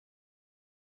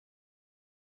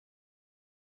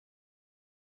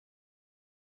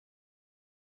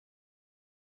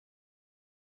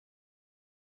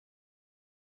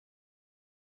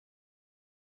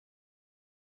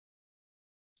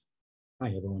Hi,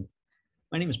 everyone.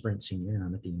 My name is Brent Sr., and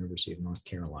I'm at the University of North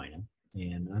Carolina,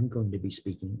 and I'm going to be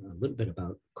speaking a little bit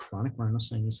about chronic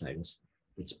rhinosinusitis,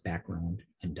 its background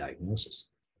and diagnosis.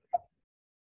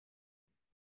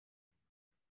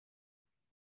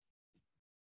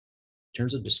 In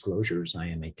terms of disclosures, I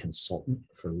am a consultant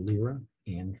for Lyra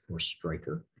and for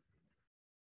Stryker.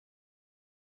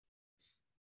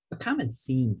 A common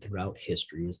theme throughout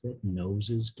history is that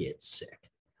noses get sick.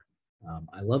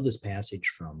 I love this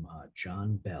passage from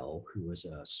John Bell, who was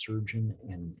a surgeon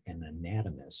and an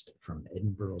anatomist from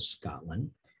Edinburgh, Scotland.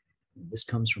 This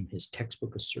comes from his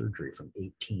textbook of surgery from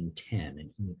 1810, and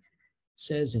he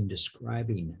says in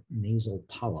describing nasal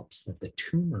polyps that the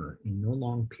tumor in no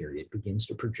long period begins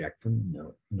to project from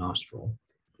the nostril,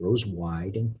 grows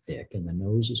wide and thick, and the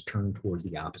nose is turned toward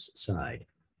the opposite side.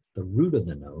 The root of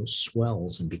the nose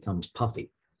swells and becomes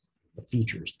puffy. The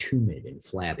features tumid and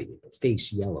flabby, the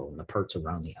face yellow, and the parts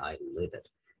around the eye livid.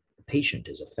 The patient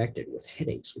is affected with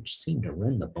headaches which seem to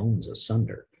rend the bones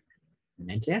asunder. And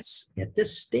at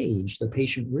this stage, the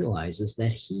patient realizes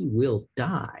that he will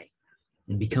die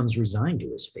and becomes resigned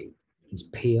to his fate. He's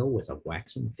pale with a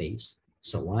waxen face,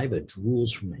 saliva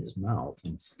drools from his mouth,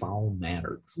 and foul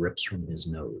matter drips from his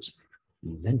nose.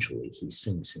 Eventually, he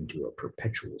sinks into a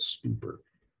perpetual stupor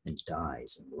and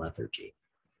dies in lethargy.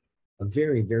 A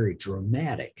very, very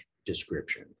dramatic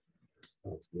description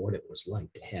of what it was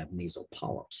like to have nasal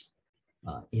polyps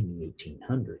in the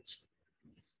 1800s.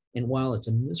 And while it's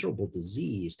a miserable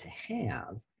disease to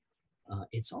have,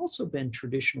 it's also been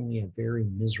traditionally a very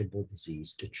miserable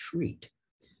disease to treat.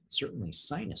 Certainly,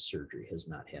 sinus surgery has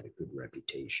not had a good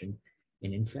reputation.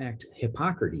 And in fact,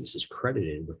 Hippocrates is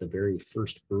credited with the very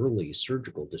first early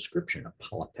surgical description of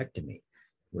polypectomy,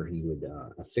 where he would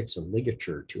affix a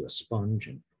ligature to a sponge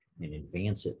and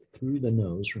advance it through the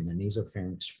nose from the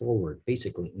nasopharynx forward,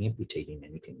 basically amputating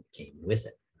anything that came with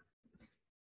it.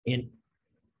 And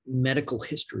medical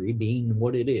history being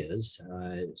what it is,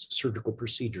 surgical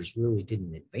procedures really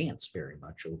didn't advance very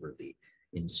much over the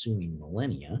ensuing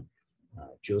millennia.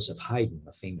 Joseph Haydn,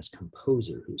 the famous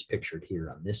composer who's pictured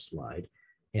here on this slide,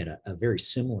 had a very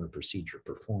similar procedure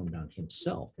performed on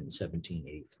himself in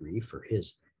 1783 for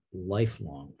his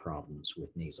lifelong problems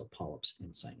with nasal polyps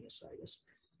and sinusitis.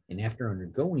 And after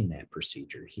undergoing that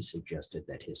procedure, he suggested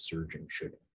that his surgeon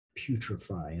should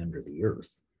putrefy under the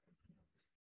earth.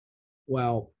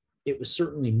 While it was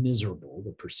certainly miserable,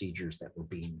 the procedures that were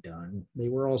being done, they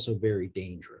were also very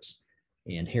dangerous.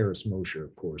 And Harris Mosher,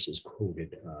 of course, is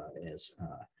quoted as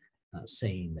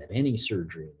saying that any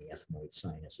surgery in the ethmoid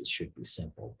sinuses should be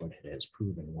simple, but it has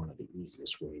proven one of the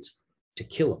easiest ways to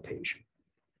kill a patient.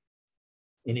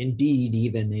 And indeed,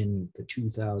 even in the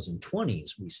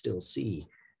 2020s, we still see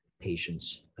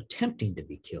patients attempting to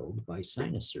be killed by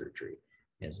sinus surgery,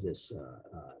 as this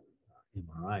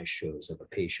MRI shows of a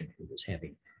patient who was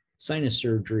having sinus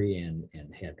surgery and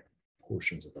had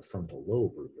portions of the frontal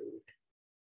lobe removed.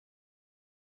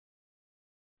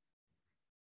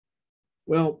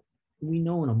 Well, we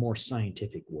know in a more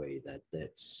scientific way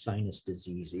that sinus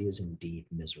disease is indeed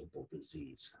miserable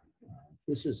disease.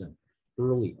 This is an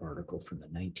early article from the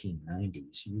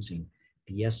 1990s using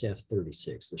the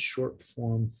SF-36, the short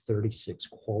form 36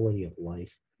 quality of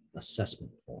life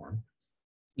assessment form.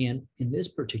 And in this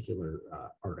particular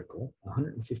article,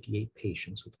 158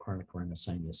 patients with chronic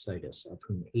rhinosinusitis, of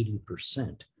whom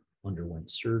 80% underwent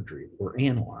surgery, were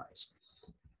analyzed.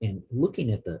 And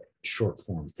looking at the short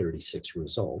form 36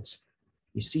 results,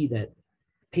 you see that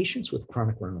patients with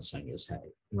chronic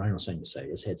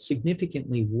rhinosinusitis had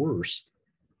significantly worse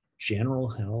general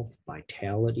health,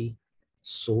 vitality,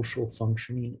 social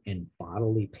functioning, and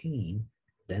bodily pain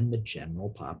than the general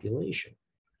population.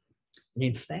 And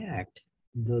in fact,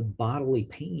 the bodily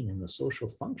pain and the social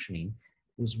functioning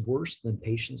was worse than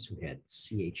patients who had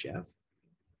CHF,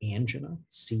 angina,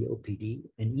 COPD,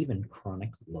 and even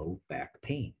chronic low back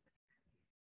pain.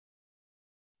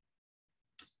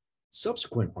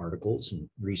 Subsequent articles and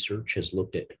research has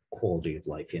looked at quality of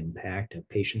life impact of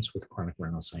patients with chronic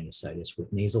rhinosinusitis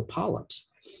with nasal polyps,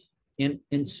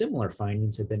 and similar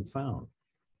findings have been found.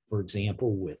 For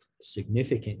example, with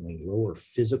significantly lower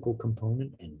physical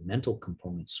component and mental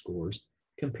component scores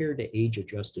compared to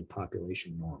age-adjusted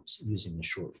population norms using the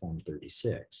short form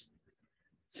 36.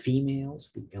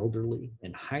 Females, the elderly,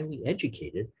 and highly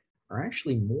educated are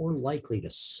actually more likely to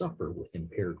suffer with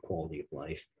impaired quality of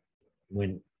life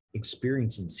when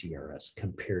experiencing CRS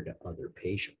compared to other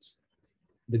patients.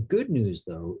 The good news,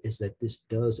 though, is that this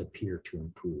does appear to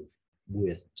improve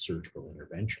with surgical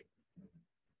intervention.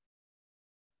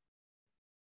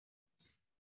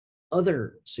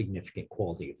 Other significant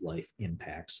quality of life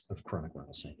impacts of chronic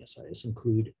rhinosinusitis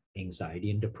include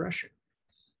anxiety and depression.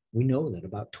 We know that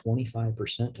about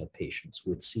 25% of patients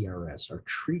with CRS are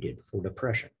treated for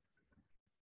depression,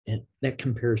 and that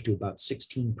compares to about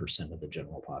 16% of the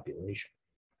general population.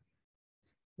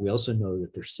 We also know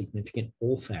that there's significant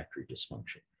olfactory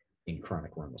dysfunction in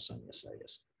chronic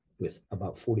rhinosinusitis, with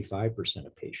about 45%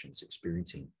 of patients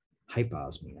experiencing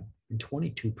hyposmia and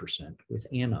 22% with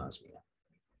anosmia.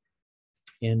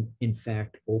 And in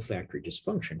fact, olfactory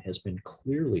dysfunction has been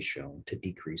clearly shown to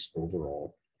decrease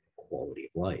overall quality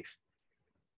of life.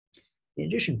 In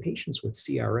addition, patients with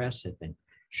CRS have been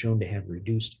shown to have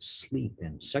reduced sleep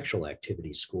and sexual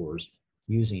activity scores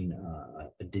using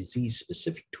a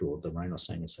disease-specific tool, the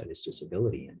Rhinosinusitis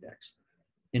Disability Index.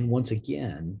 And once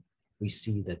again, we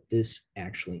see that this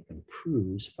actually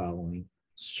improves following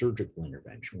surgical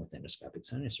intervention with endoscopic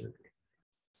sinus surgery.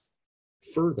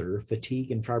 Further,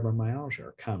 fatigue and fibromyalgia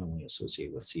are commonly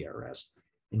associated with CRS.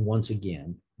 And once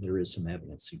again, there is some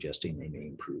evidence suggesting they may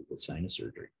improve with sinus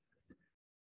surgery.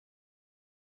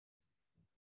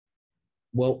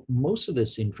 Well, most of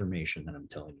this information that I'm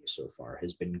telling you so far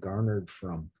has been garnered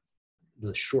from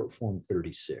the short form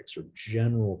 36, or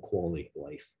general quality of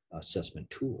life assessment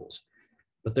tools.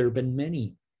 But there have been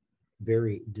many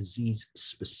very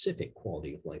disease-specific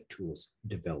quality of life tools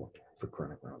developed for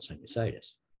chronic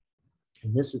rhinosinusitis.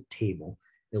 And this table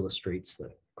illustrates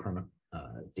the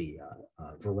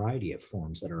variety of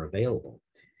forms that are available.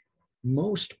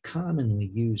 Most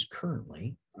commonly used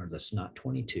currently are the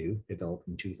SNOT-22, developed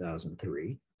in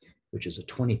 2003, which is a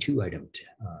 22-item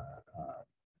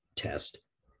test,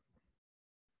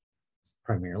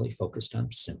 primarily focused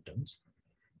on symptoms.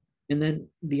 And then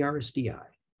the RSDI,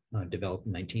 developed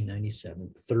in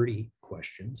 1997, 30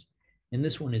 questions. And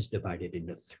this one is divided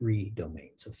into 3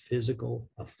 domains: a physical,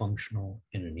 a functional,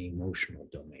 and an emotional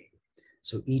domain.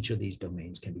 So each of these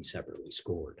domains can be separately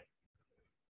scored.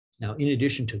 Now, in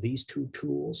addition to these 2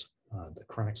 tools, the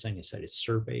Chronic Sinusitis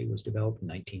Survey was developed in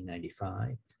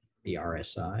 1995, the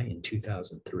RSI in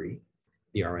 2003,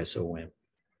 the RSOM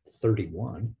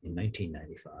 31 in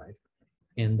 1995,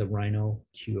 and the Rhino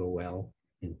QOL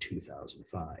in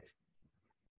 2005.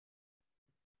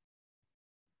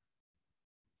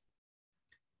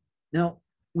 Now,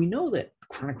 we know that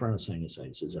chronic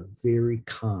rhinosinusitis is a very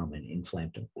common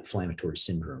inflammatory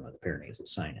syndrome of the paranasal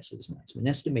sinuses, and it's been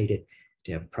estimated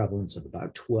to have a prevalence of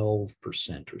about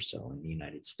 12% or so in the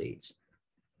United States.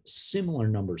 Similar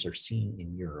numbers are seen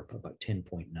in Europe, about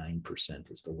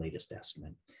 10.9% is the latest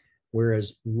estimate,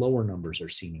 whereas lower numbers are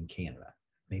seen in Canada,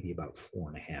 maybe about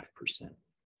 4.5%.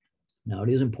 Now, it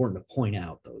is important to point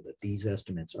out, though, that these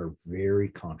estimates are very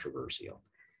controversial.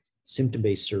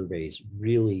 Symptom-based surveys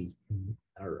really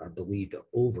are believed to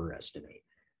overestimate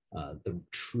the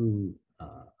true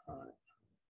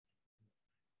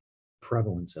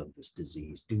prevalence of this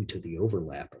disease due to the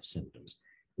overlap of symptoms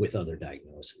with other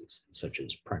diagnoses, such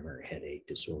as primary headache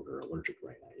disorder, allergic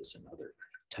rhinitis, and other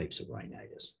types of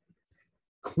rhinitis.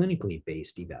 Clinically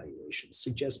based evaluations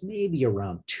suggest maybe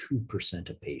around 2%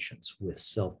 of patients with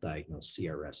self-diagnosed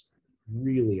CRS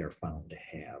really are found to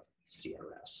have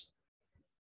CRS.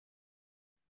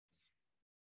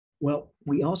 Well,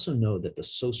 we also know that the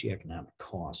socioeconomic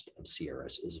cost of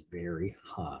CRS is very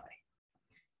high.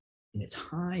 And it's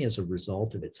high as a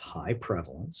result of its high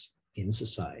prevalence in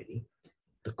society,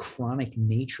 the chronic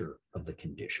nature of the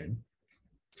condition,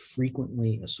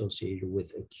 frequently associated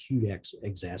with acute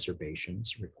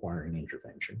exacerbations requiring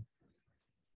intervention.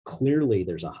 Clearly,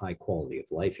 there's a high quality of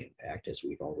life impact, as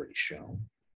we've already shown,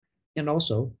 and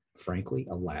also, frankly,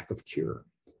 a lack of cure.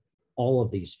 All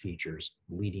of these features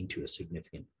leading to a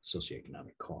significant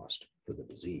socioeconomic cost for the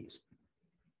disease.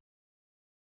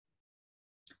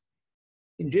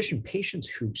 In addition, patients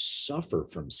who suffer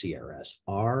from CRS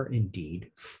are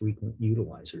indeed frequent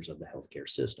utilizers of the healthcare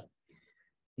system.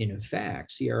 In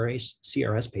fact,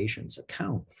 CRS patients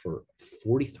account for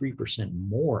 43%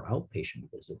 more outpatient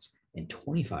visits and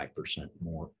 25%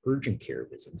 more urgent care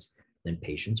visits than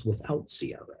patients without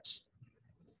CRS.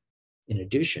 In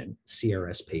addition,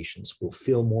 CRS patients will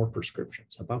fill more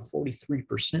prescriptions, about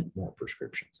 43% more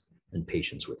prescriptions than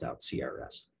patients without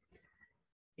CRS.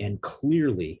 And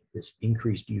clearly, this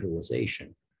increased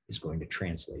utilization is going to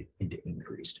translate into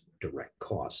increased direct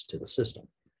costs to the system.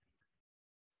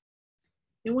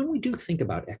 And when we do think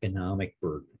about economic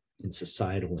burden and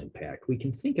societal impact, we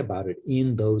can think about it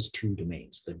in those 2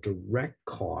 domains: the direct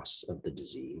costs of the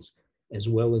disease, as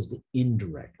well as the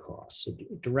indirect costs. So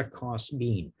direct costs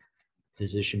being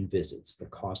physician visits, the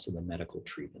cost of the medical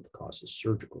treatment, the cost of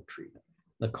surgical treatment,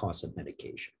 the cost of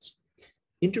medications.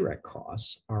 Indirect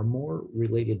costs are more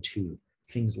related to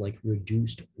things like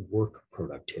reduced work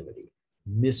productivity,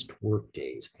 missed work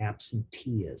days,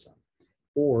 absenteeism,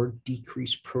 or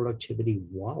decreased productivity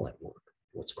while at work,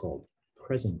 what's called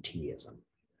presenteeism.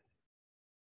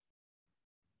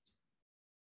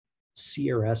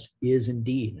 CRS is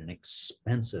indeed an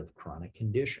expensive chronic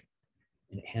condition,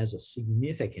 and it has a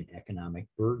significant economic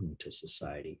burden to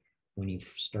society when you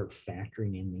start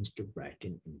factoring in these direct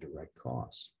and indirect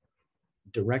costs.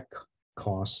 Direct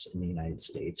costs in the United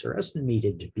States are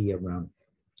estimated to be around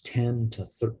 $10 to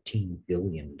 $13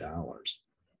 billion,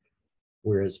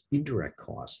 whereas indirect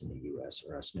costs in the US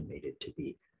are estimated to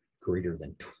be greater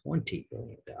than $20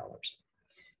 billion.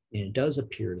 And it does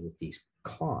appear that these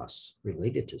costs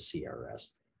related to CRS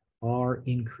are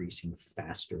increasing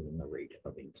faster than the rate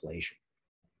of inflation.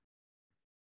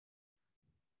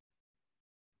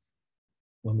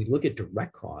 When we look at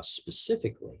direct costs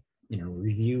specifically, in a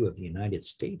review of the United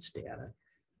States data,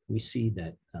 we see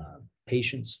that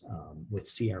patients with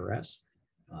CRS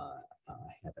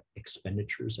have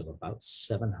expenditures of about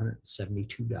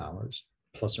 $772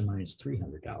 plus or minus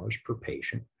 $300 per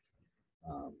patient.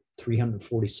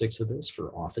 346 of this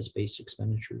for office-based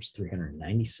expenditures,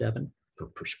 397 for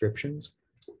prescriptions,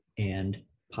 and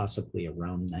possibly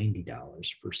around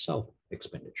 $90 for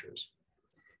self-expenditures.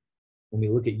 When we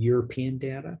look at European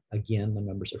data, again, the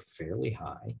numbers are fairly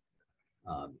high.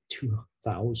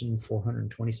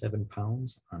 2,427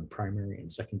 pounds on primary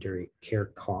and secondary care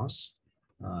costs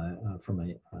from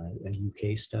a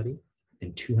UK study,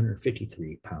 and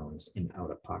 253 pounds in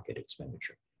out-of-pocket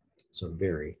expenditure. So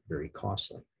very, very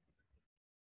costly.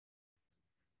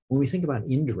 When we think about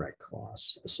indirect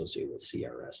costs associated with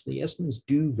CRS, the estimates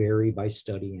do vary by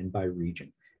study and by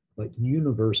region, but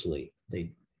universally,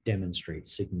 they demonstrate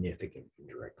significant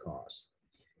indirect costs.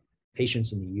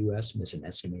 Patients in the US miss an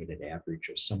estimated average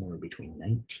of somewhere between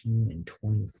 19 and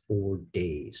 24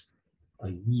 days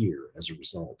a year as a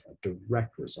result, a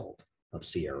direct result of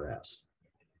CRS.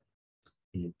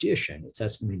 In addition, it's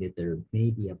estimated there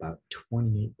may be about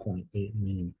 28.8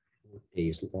 million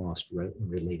days lost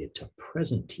related to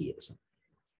presenteeism.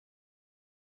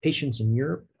 Patients in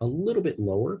Europe, a little bit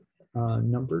lower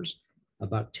numbers,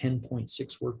 about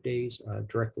 10.6 work days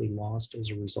directly lost as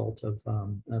a result of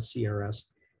CRS,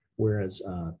 whereas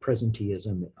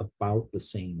presenteeism about the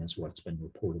same as what's been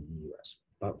reported in the US,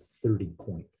 about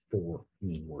 30.4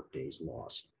 mean work days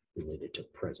lost related to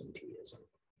presenteeism.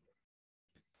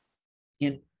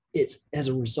 And it's as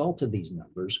a result of these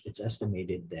numbers, it's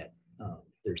estimated that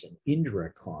there's an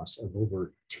indirect cost of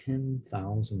over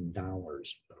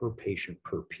 $10,000 per patient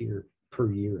per year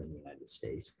in the United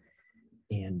States.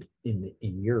 And in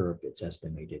Europe, it's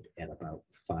estimated at about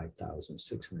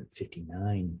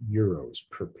 5,659 euros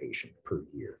per patient per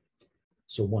year.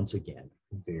 So once again,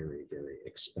 very, very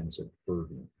expensive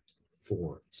burden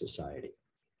for society.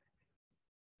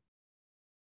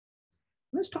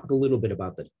 Let's talk a little bit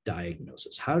about the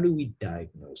diagnosis. How do we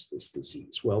diagnose this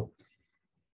disease? Well,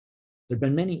 there have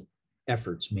been many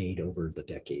efforts made over the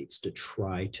decades to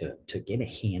try to get a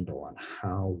handle on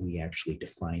how we actually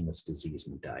define this disease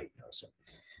and diagnose it.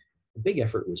 A big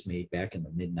effort was made back in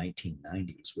the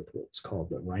mid-1990s with what's called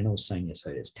the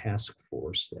Rhinosinusitis Task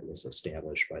Force that was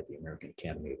established by the American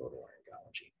Academy of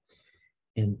Otolaryngology.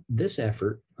 And this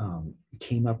effort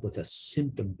came up with a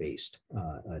symptom-based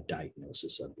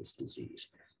diagnosis of this disease,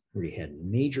 where you had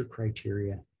major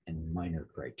criteria and minor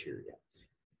criteria.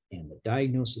 And the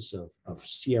diagnosis of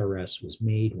CRS was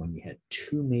made when you had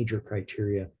two major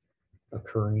criteria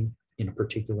occurring in a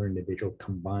particular individual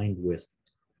combined with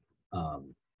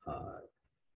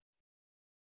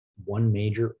one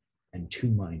major and two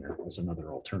minor as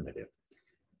another alternative.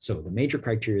 So the major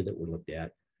criteria that were looked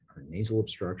at are nasal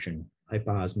obstruction,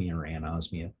 hyposmia or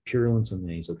anosmia, purulence in the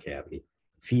nasal cavity,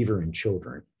 fever in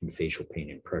children, and facial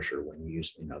pain and pressure when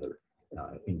used in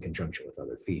conjunction with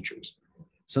other features.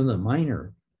 Some of the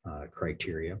minor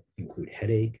criteria include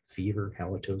headache, fever,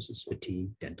 halitosis,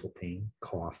 fatigue, dental pain,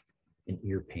 cough, and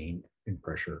ear pain and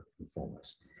pressure and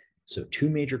fullness. So two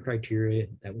major criteria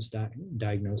that was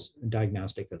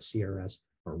diagnostic of CRS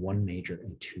are one major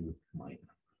and two minor.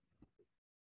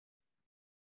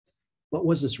 But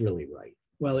was this really right?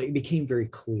 Well, it became very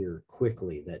clear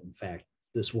quickly that in fact,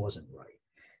 this wasn't right.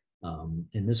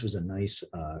 And this was a nice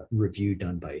review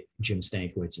done by Jim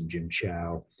Stankiewicz and Jim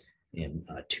Chow in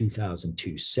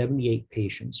 2002. 78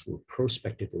 patients were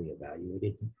prospectively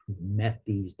evaluated who met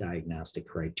these diagnostic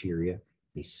criteria,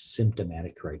 these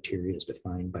symptomatic criteria as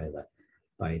defined by the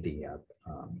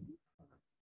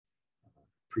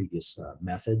previous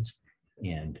methods.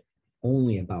 And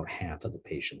only about half of the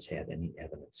patients had any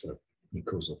evidence of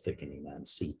mucosal thickening on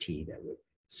CT that would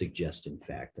suggest, in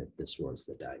fact, that this was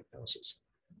the diagnosis.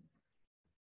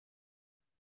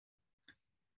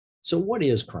 So what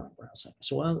is chronic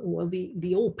rhinosinusitis? Well,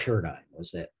 the old paradigm was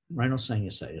that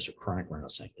rhinosinusitis or chronic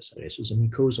rhinosinusitis was a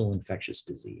mucosal infectious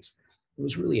disease. It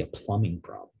was really a plumbing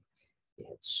problem. It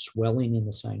had swelling in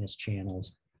the sinus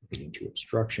channels, leading to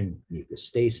obstruction,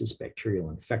 mucostasis, bacterial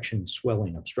infection,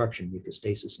 swelling, obstruction,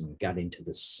 mucostasis, and we got into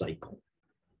this cycle.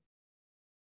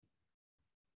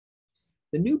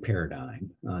 The new paradigm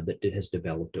that has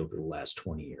developed over the last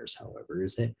 20 years, however,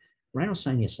 is that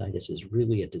rhinosinusitis is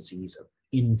really a disease of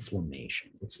inflammation.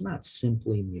 It's not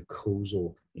simply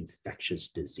mucosal infectious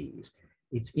disease.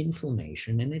 It's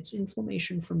inflammation, and it's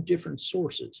inflammation from different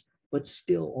sources, but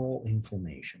still all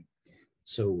inflammation.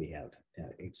 So we have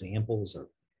examples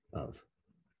of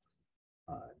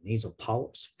nasal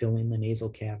polyps filling the nasal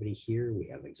cavity here. We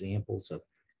have examples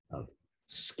of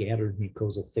scattered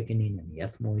mucosal thickening in the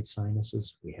ethmoid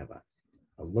sinuses. We have a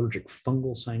allergic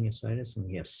fungal sinusitis, and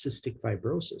we have cystic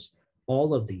fibrosis.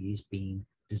 All of these being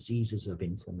diseases of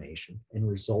inflammation and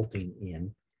resulting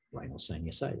in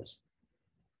rhinosinusitis.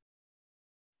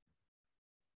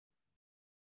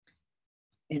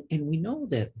 And we know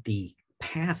that the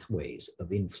pathways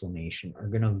of inflammation are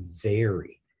going to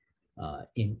vary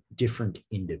in different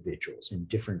individuals, in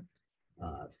different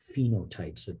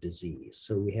phenotypes of disease.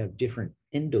 So we have different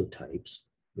endotypes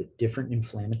with different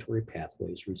inflammatory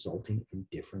pathways resulting in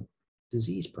different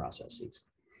disease processes.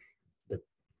 The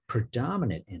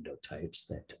predominant endotypes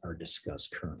that are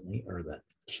discussed currently are the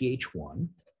Th1,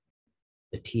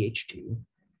 the Th2,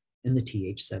 and the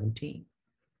Th17.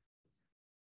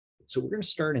 So we're going to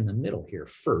start in the middle here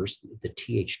first, the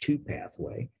Th2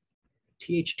 pathway.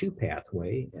 Th2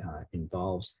 pathway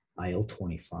involves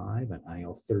IL-25 and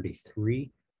IL-33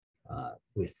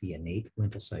 with the innate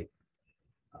lymphocyte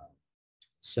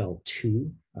cell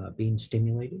 2 being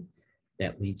stimulated.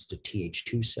 That leads to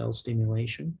Th2 cell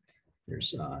stimulation.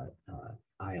 There's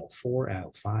IL-4,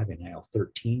 IL-5, and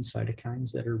IL-13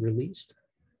 cytokines that are released.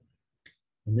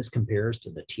 And this compares to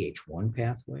the Th1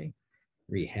 pathway,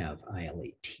 where you have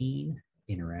IL-18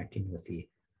 interacting with the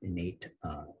innate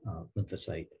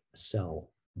lymphocyte cell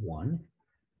 1.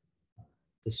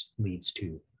 This leads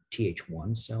to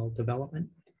Th1 cell development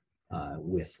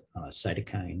with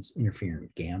cytokines interferon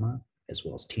gamma as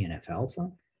well as TNF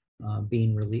alpha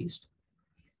being released.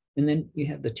 And then you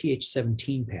have the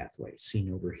Th17 pathway seen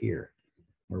over here,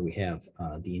 where we have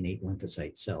the innate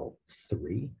lymphocyte cell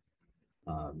 3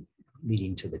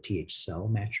 leading to the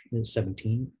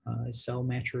Th17 cell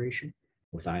maturation,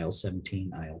 with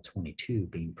IL-17, IL-22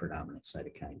 being predominant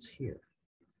cytokines here.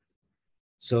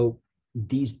 So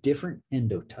these different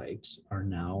endotypes are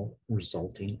now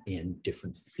resulting in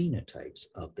different phenotypes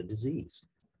of the disease.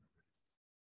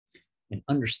 And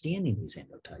understanding these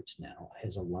endotypes now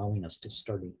is allowing us to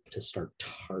start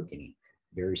targeting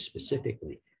very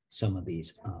specifically some of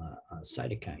these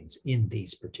cytokines in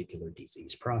these particular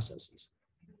disease processes.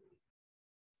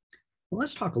 Well,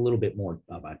 let's talk a little bit more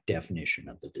about definition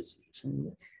of the disease. And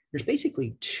there's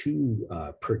basically two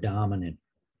predominant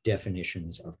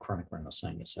definitions of chronic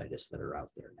rhinosinusitis that are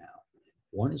out there now.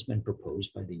 One has been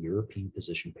proposed by the European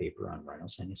position paper on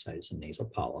rhinosinusitis and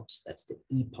nasal polyps. That's the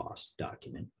EPOS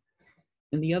document.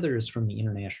 And the other is from the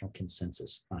International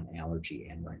Consensus on Allergy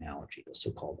and Rhinology, the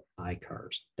so-called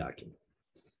ICARS document.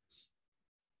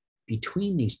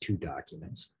 Between these two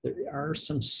documents, there are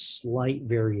some slight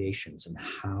variations in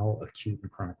how acute and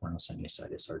chronic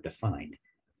rhinosinusitis are defined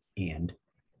and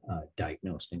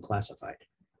diagnosed and classified.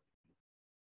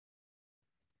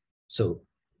 So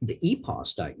the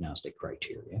EPOS diagnostic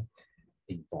criteria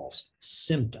involves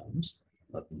symptoms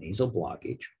of nasal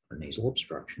blockage or nasal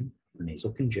obstruction or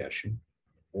nasal congestion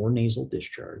or nasal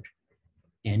discharge,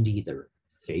 and either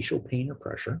facial pain or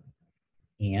pressure,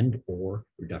 and or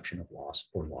reduction of loss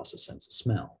or loss of sense of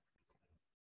smell,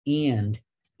 and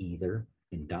either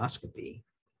endoscopy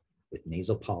with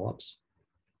nasal polyps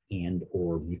and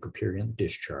or mucoperial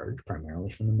discharge, primarily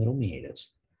from the middle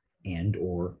meatus, and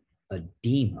or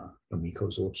edema or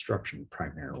mucosal obstruction,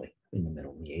 primarily in the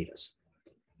middle meatus,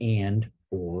 and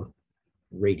or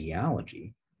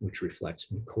radiology, which reflects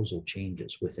mucosal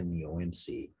changes within the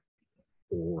OMC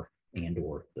or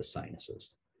the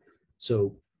sinuses.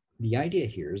 So the idea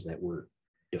here is that we're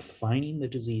defining the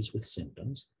disease with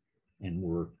symptoms, and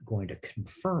we're going to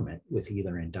confirm it with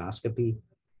either endoscopy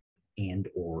and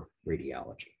or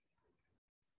radiology.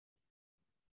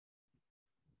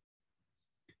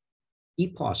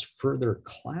 EPOS further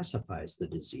classifies the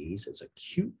disease as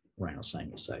acute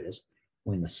rhinosinusitis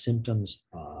when the symptoms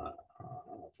of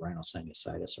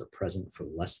rhinosinusitis are present for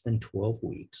less than 12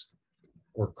 weeks,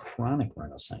 or chronic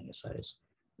rhinosinusitis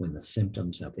when the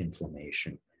symptoms of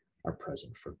inflammation are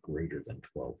present for greater than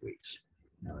 12 weeks.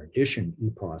 Now, in addition,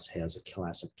 EPOS has a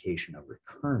classification of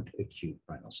recurrent acute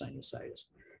rhinosinusitis,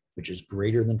 which is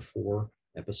greater than 4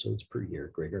 episodes per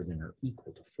year, greater than or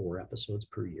equal to 4 episodes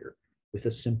per year, with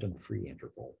a symptom-free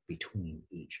interval between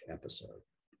each episode.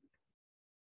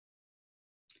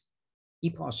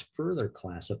 EPOS further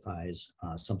classifies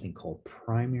something called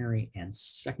primary and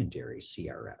secondary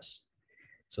CRS.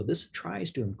 So this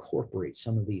tries to incorporate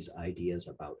some of these ideas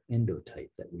about endotype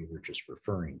that we were just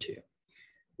referring to.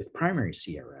 With primary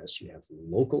CRS, you have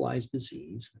localized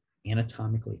disease,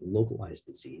 anatomically localized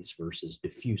disease versus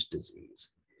diffuse disease.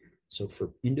 So for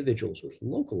individuals with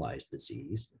localized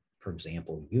disease, for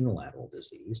example, unilateral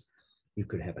disease, you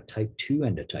could have a type 2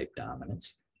 endotype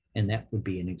dominance, and that would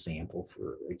be an example,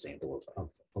 of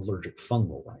allergic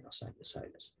fungal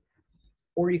rhinosinusitis.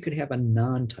 Or you could have a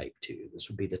non-type 2. This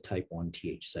would be the type 1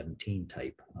 Th17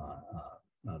 type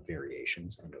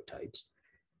variations, endotypes.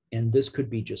 And this could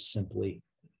be just simply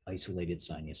isolated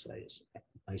sinusitis,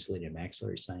 isolated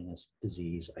maxillary sinus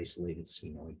disease, isolated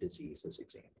sphenoid disease as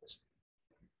examples.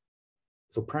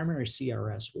 For primary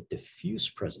CRS with diffuse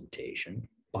presentation,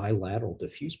 bilateral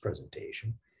diffuse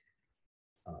presentation,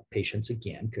 patients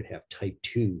again could have type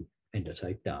 2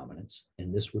 endotype dominance,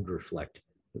 and this would reflect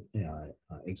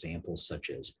examples such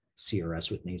as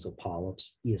CRS with nasal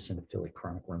polyps, eosinophilic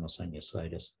chronic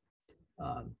rhinosinusitis,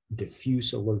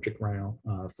 diffuse allergic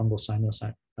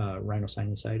fungal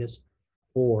rhinosinusitis,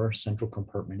 or central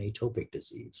compartment atopic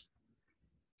disease.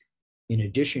 In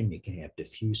addition, you can have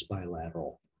diffuse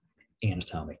bilateral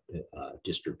anatomic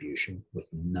distribution with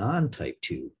non-type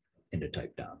 2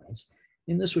 endotype dominance,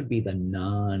 and this would be the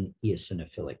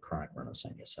non-eosinophilic chronic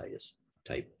rhinosinusitis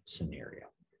type scenario.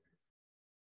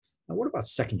 Now, what about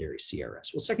secondary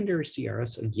CRS? Well, secondary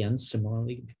CRS, again,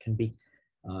 similarly can be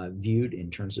viewed in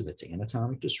terms of its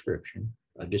anatomic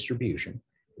distribution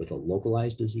with a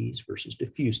localized disease versus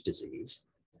diffuse disease.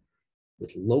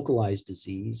 With localized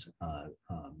disease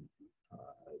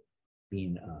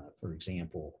being, for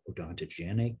example,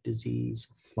 odontogenic disease,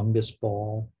 fungus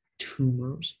ball,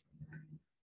 tumors,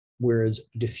 whereas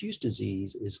diffuse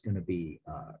disease is going to be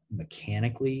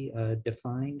mechanically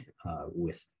defined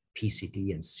with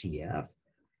PCD and CF,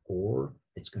 or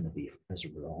it's going to be as a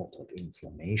result of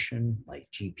inflammation like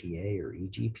GPA or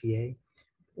EGPA,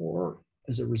 or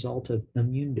as a result of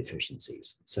immune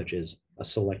deficiencies, such as a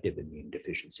selective immune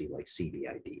deficiency like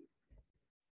CVID.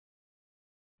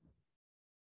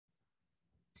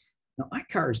 Now,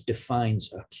 ICARS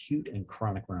defines acute and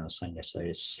chronic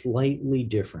rhinosinusitis slightly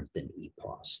different than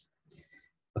EPOS.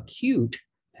 Acute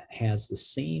has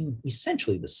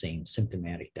essentially the same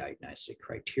symptomatic diagnostic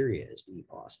criteria as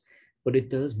EPOS, but it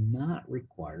does not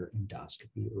require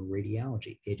endoscopy or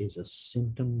radiology. It is a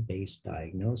symptom-based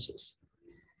diagnosis.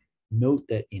 Note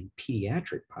that in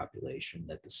pediatric population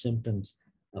that the symptoms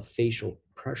of facial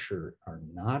pressure are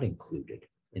not included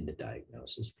in the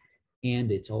diagnosis,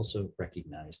 and it's also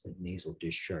recognized that nasal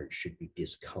discharge should be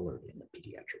discolored in the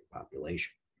pediatric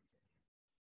population.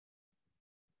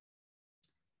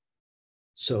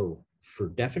 So for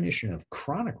definition of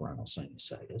chronic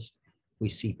rhinosinusitis, we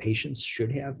see patients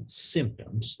should have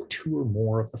symptoms, 2 or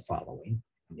more of the following: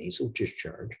 nasal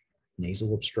discharge,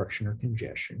 nasal obstruction or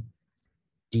congestion,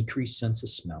 decreased sense of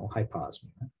smell,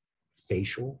 hyposmia,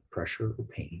 facial pressure or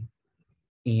pain,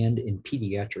 and in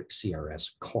pediatric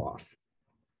CRS, cough.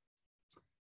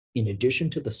 In addition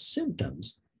to the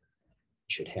symptoms,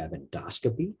 you should have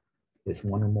endoscopy with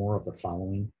 1 or more of the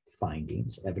following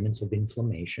findings: evidence of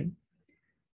inflammation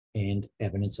and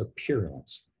evidence of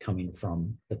purulence coming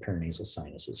from the paranasal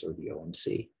sinuses or the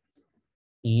OMC,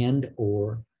 and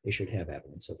or they should have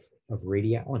evidence of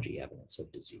radiology evidence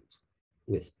of disease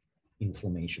with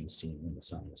inflammation seen in the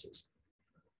sinuses.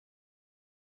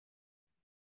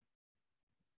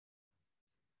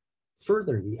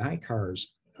 Further, the ICARS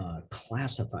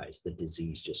classifies the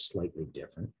disease just slightly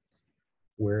different,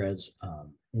 whereas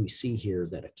we see here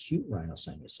that acute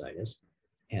rhinosinusitis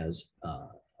has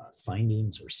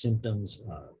findings or symptoms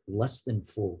less than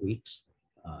 4 weeks,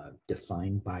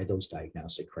 defined by those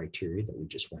diagnostic criteria that we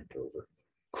just went over.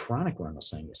 Chronic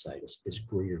rhinosinusitis is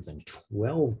greater than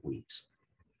 12 weeks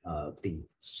of the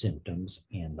symptoms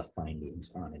and the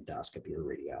findings on endoscopy or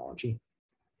radiology.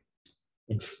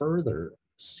 And further,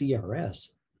 CRS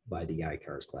by the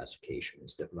ICARS classification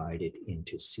is divided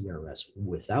into CRS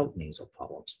without nasal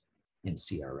polyps and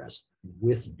CRS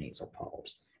with nasal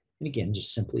polyps. And again,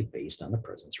 just simply based on the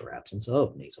presence or absence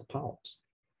of nasal polyps.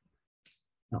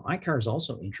 Now, ICARS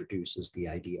also introduces the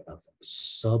idea of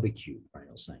subacute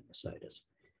rhinosinusitis.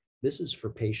 This is for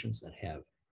patients that have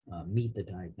meet the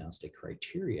diagnostic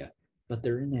criteria, but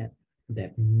they're in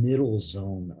that middle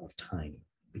zone of time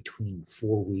between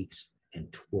 4 weeks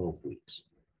and 12 weeks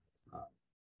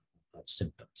of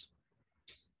symptoms.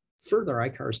 Further,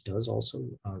 ICARS does also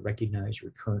recognize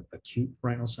recurrent acute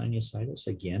rhinosinusitis,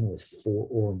 again with 4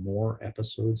 or more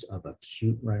episodes of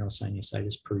acute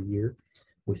rhinosinusitis per year,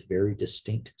 with very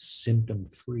distinct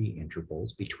symptom-free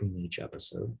intervals between each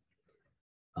episode.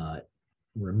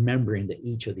 Remembering that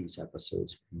each of these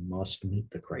episodes must meet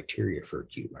the criteria for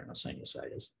acute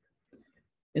rhinosinusitis.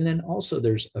 And then also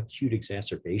there's acute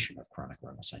exacerbation of chronic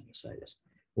rhinosinusitis,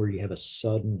 where you have a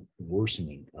sudden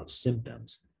worsening of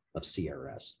symptoms of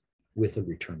CRS with a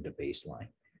return to baseline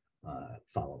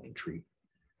following treatment.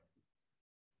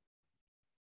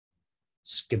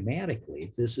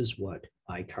 Schematically, this is what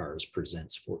ICARS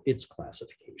presents for its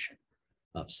classification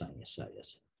of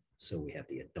sinusitis. So we have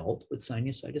the adult with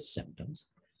sinusitis symptoms,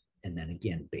 and then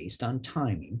again, based on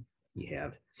timing, you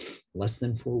have less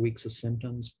than 4 weeks of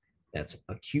symptoms, that's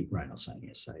acute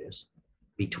rhinosinusitis,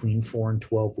 between 4 and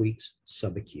 12 weeks,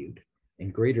 subacute,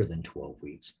 and greater than 12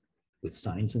 weeks with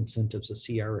signs and symptoms of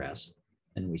CRS.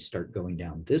 And we start going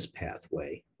down this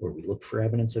pathway where we look for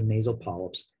evidence of nasal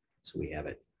polyps. So we have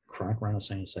it chronic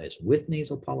rhinosinusitis with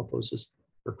nasal polyposis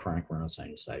or chronic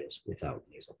rhinosinusitis without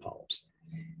nasal polyps.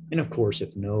 And of course,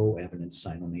 if no evidence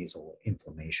sinonasal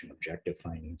inflammation objective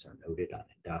findings are noted on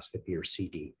endoscopy or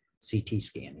CT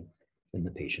scanning, then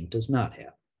the patient does not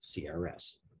have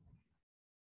CRS.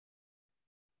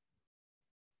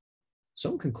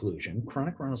 So in conclusion,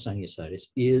 chronic rhinosinusitis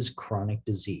is chronic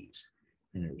disease,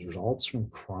 and it results from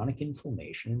chronic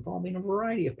inflammation involving a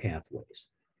variety of pathways.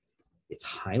 It's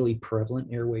highly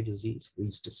prevalent airway disease,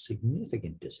 leads to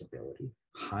significant disability,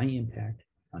 high impact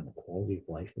on the quality of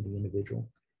life of the individual.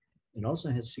 It also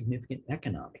has significant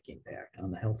economic impact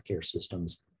on the healthcare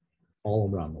systems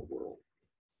all around the world.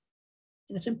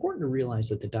 And it's important to realize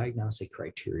that the diagnostic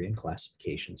criteria and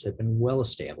classifications have been well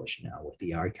established now with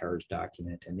the ICARS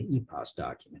document and the EPOS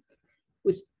document,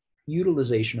 with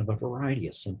utilization of a variety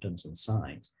of symptoms and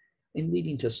signs, and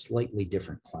leading to slightly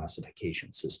different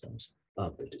classification systems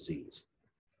of the disease.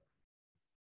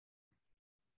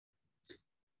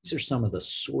 These are some of the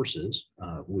sources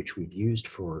which we've used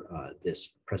for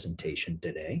this presentation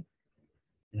today.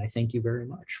 And I thank you very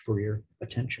much for your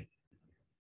attention.